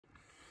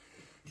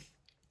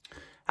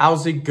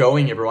How's it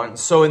going, everyone?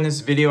 So in this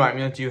video, I'm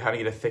going to do how to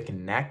get a thick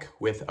neck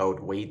without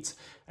weights,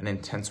 an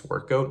intense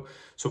workout.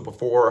 So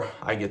before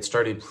I get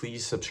started,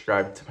 please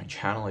subscribe to my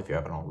channel if you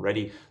haven't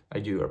already.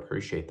 I do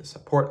appreciate the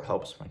support. It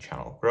helps my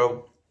channel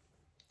grow.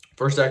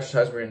 First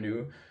exercise we're going to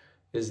do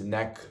is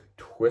neck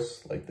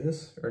twists like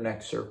this, or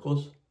neck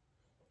circles.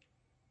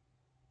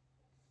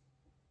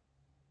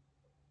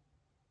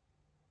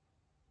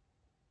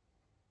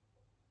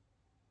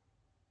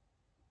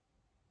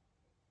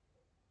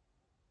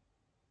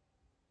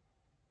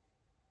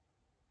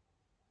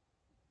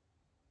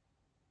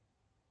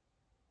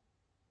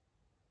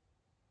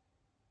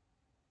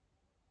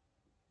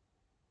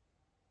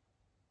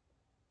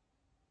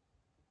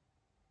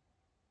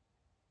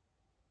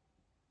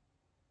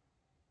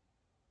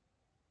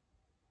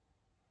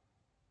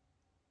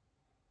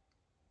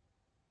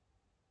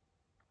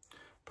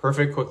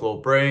 Perfect, quick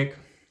little break.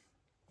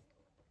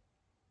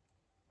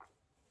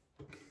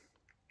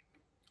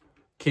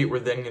 Okay, we're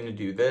then going to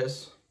do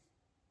this.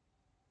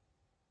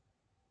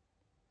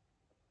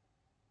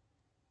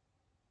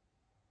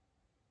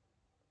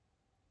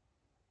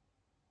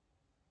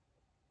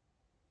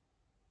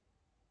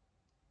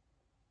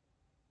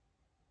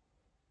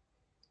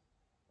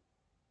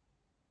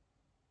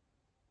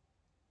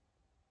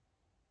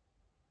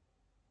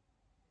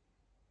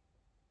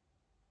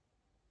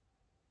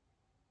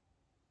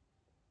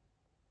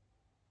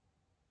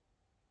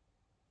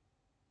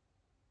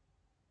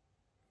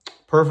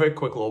 Perfect,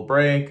 quick little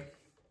break.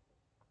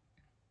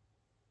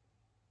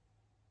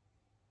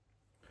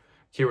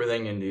 Okay, we're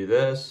then going to do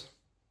this.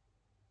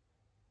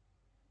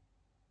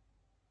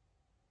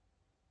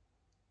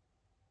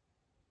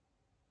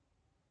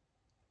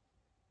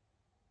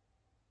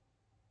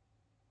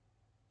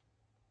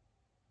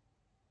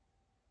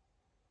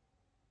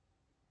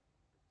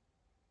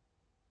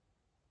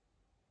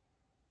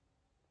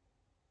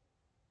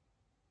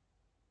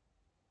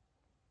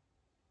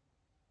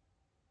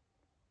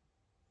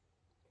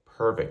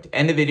 Perfect.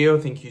 End the video.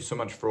 Thank you so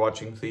much for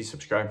watching. Please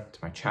subscribe to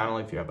my channel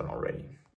if you haven't already.